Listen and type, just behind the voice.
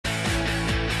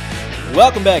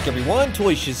Welcome back, everyone.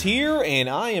 Toyshiz here, and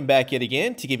I am back yet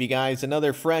again to give you guys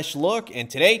another fresh look. And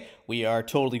today we are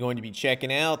totally going to be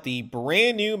checking out the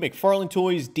brand new McFarlane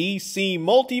Toys DC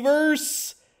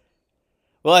Multiverse.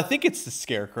 Well, I think it's the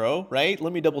Scarecrow, right?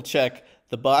 Let me double check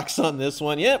the box on this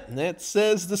one. Yep, that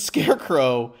says the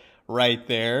Scarecrow right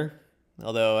there.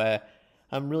 Although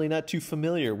I'm really not too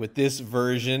familiar with this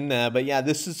version. But yeah,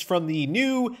 this is from the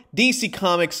new DC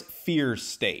Comics FEAR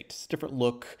State. It's a different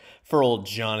look for old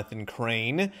Jonathan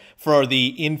Crane, for the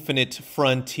Infinite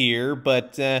Frontier,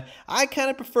 but I kind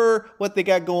of prefer what they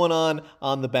got going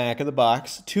on the back of the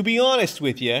box. To be honest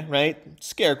with you, right?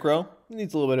 Scarecrow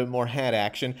needs a little bit of more hat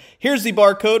action. Here's the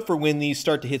barcode for when these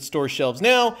start to hit store shelves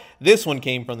now. This one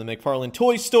came from the McFarlane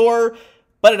Toys store,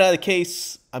 but in either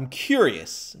case, I'm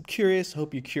curious.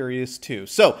 Hope you're curious too.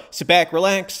 So sit back,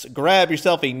 relax, grab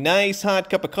yourself a nice hot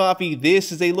cup of coffee.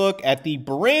 This is a look at the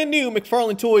brand new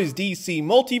McFarlane Toys DC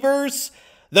Multiverse,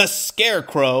 the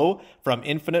Scarecrow from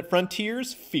Infinite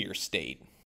Frontiers FEAR State.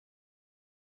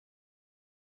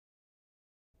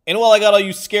 And while I got all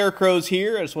you Scarecrows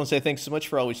here, I just want to say thanks so much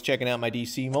for always checking out my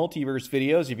DC Multiverse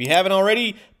videos. If you haven't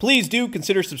already, please do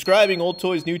consider subscribing. Old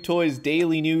Toys, New Toys,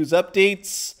 daily news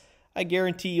updates. I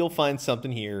guarantee you'll find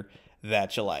something here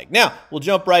that you like. Now, we'll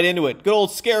jump right into it. Good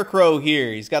old Scarecrow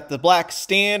here. He's got the black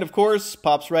stand, of course,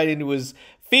 pops right into his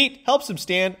feet, helps him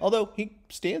stand, although he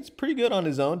stands pretty good on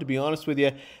his own, to be honest with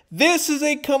you. This is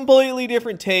a completely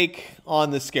different take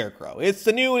on the Scarecrow. It's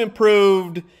the new and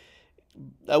improved,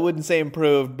 I wouldn't say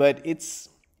improved, but it's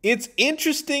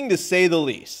interesting to say the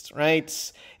least,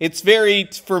 right? It's very,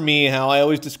 for me, how I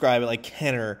always describe it, like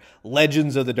Kenner,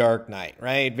 Legends of the Dark Knight,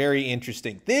 right? Very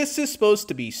interesting. This is supposed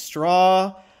to be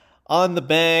straw on the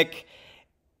back.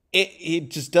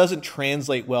 It just doesn't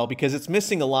translate well because it's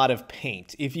missing a lot of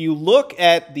paint. If you look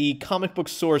at the comic book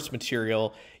source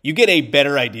material, you get a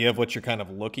better idea of what you're kind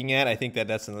of looking at. I think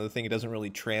that's another thing. It doesn't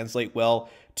really translate well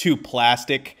to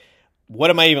plastic. What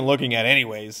am I even looking at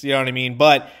anyways? You know what I mean?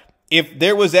 But if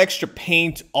there was extra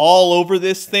paint all over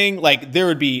this thing, like there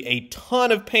would be a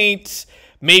ton of paint,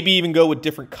 maybe even go with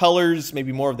different colors,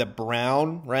 maybe more of the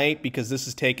brown, right? Because this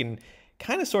is taken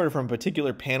kind of sort of from a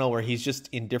particular panel where he's just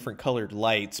in different colored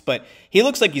lights. But he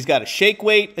looks like he's got a shake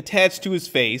weight attached to his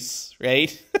face,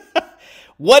 right?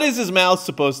 What is his mouth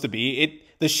supposed to be?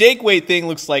 The shake weight thing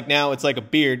looks like now it's like a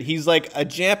beard. He's like a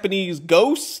Japanese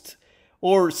ghost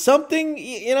or something,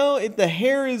 you know, the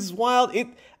hair is wild.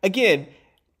 Again,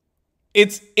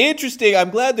 it's interesting. I'm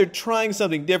glad they're trying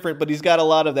something different, but he's got a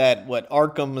lot of that,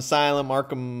 Arkham Asylum,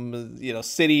 Arkham,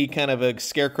 City kind of a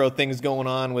Scarecrow things going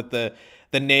on with the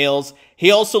nails.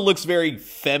 He also looks very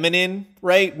feminine,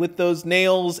 right, with those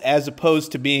nails, as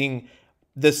opposed to being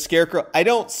the Scarecrow. I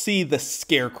don't see the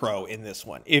Scarecrow in this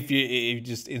one, if you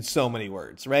just in so many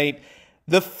words, right?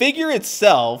 The figure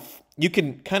itself, you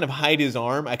can kind of hide his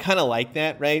arm. I kind of like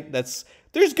that, right?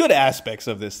 There's good aspects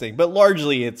of this thing, but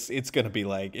largely it's going to be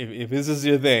like, if this is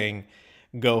your thing,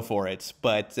 go for it.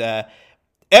 But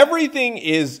everything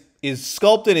is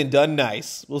sculpted and done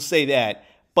nice. We'll say that.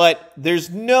 But there's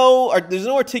no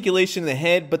articulation in the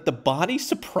head, but the body,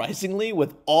 surprisingly,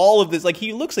 with all of this, like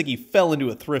he looks like he fell into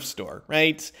a thrift store,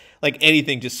 right? Like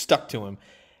anything just stuck to him.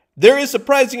 There is a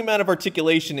surprising amount of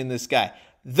articulation in this guy.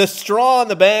 The straw on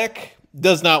the back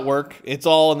does not work. It's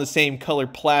all in the same color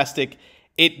plastic.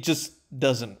 It just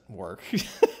doesn't work.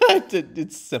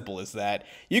 It's simple as that.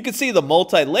 You can see the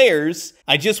multi-layers.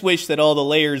 I just wish that all the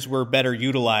layers were better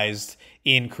utilized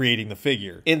in creating the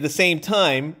figure. In the same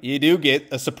time, you do get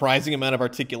a surprising amount of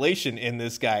articulation in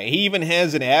this guy. He even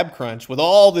has an ab crunch with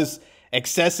all this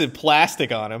excessive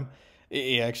plastic on him.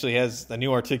 He actually has a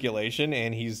new articulation,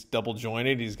 and he's double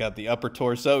jointed. He's got the upper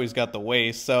torso. He's got the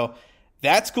waist. So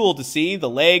that's cool to see. The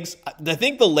legs, I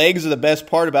think the legs are the best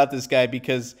part about this guy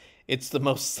because it's the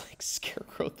most like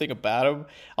Scarecrow thing about him.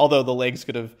 Although the legs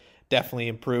could have definitely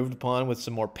improved upon with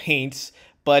some more paint.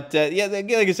 But yeah, like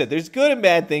I said, there's good and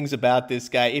bad things about this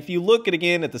guy. If you look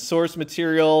again at the source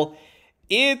material,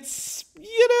 it's,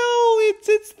 you know,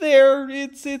 it's there.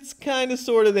 It's kind of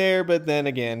sort of there, but then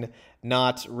again,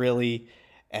 not really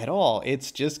at all.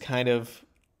 It's just kind of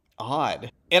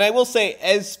odd. And I will say,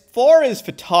 as far as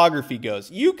photography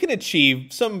goes, you can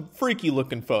achieve some freaky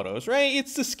looking photos, right?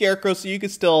 It's the Scarecrow, so you can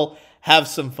still have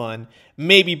some fun.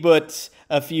 Maybe put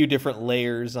a few different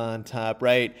layers on top,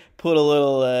 right? Put a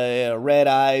little red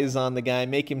eyes on the guy,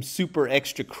 make him super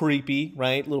extra creepy,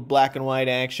 right? A little black and white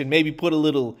action. Maybe put a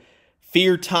little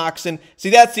Fear Toxin. See,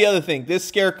 that's the other thing. This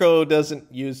Scarecrow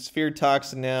doesn't use Fear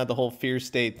Toxin now. The whole fear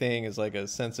state thing is like a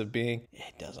sense of being.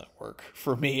 It doesn't work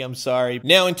for me, I'm sorry.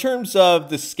 Now, in terms of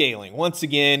the scaling, once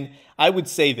again, I would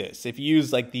say this. If you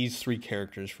use like these three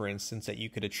characters, for instance, that you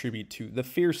could attribute to the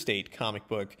Fear State comic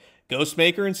book,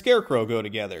 Ghostmaker and Scarecrow go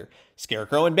together.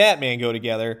 Scarecrow and Batman go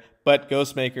together, but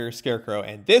Ghostmaker, Scarecrow,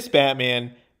 and this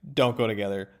Batman don't go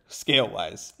together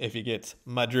scale-wise, if you get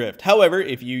my drift. However,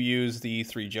 if you use the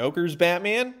three Jokers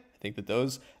Batman, I think that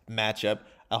those match up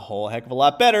a whole heck of a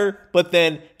lot better, but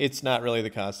then it's not really the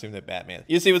costume that Batman.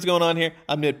 You see what's going on here?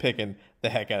 I'm nitpicking the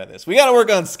heck out of this. We got to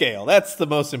work on scale. That's the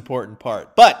most important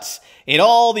part. But in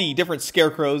all the different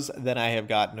Scarecrows that I have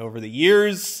gotten over the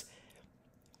years,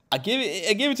 I give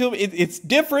it to him. It's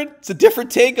different. It's a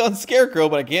different take on Scarecrow,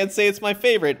 but I can't say it's my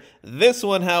favorite. This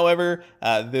one, however,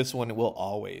 this one will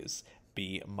always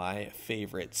be my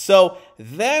favorite. So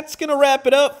that's going to wrap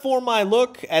it up for my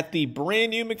look at the brand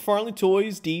new McFarlane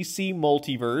Toys DC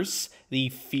Multiverse, the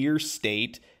Fear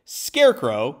State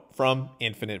Scarecrow from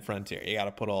Infinite Frontier. You got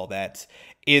to put all that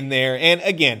in there. And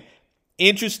again,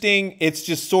 interesting. It's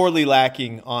just sorely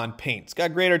lacking on paint. It's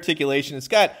got great articulation. It's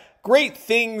got great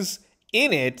things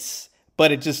in it,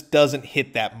 but it just doesn't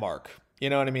hit that mark. You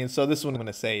know what I mean? So this one I'm going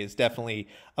to say is definitely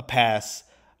a pass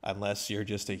unless you're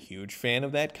just a huge fan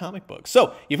of that comic book.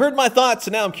 So you've heard my thoughts,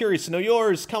 and now I'm curious to know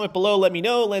yours. Comment below, let me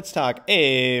know. Let's talk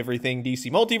everything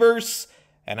DC Multiverse,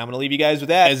 and I'm going to leave you guys with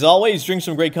that. As always, drink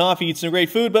some great coffee, eat some great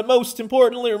food, but most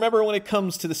importantly, remember when it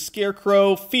comes to the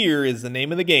Scarecrow, fear is the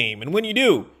name of the game. And when you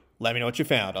do, let me know what you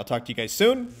found. I'll talk to you guys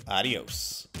soon.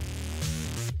 Adios.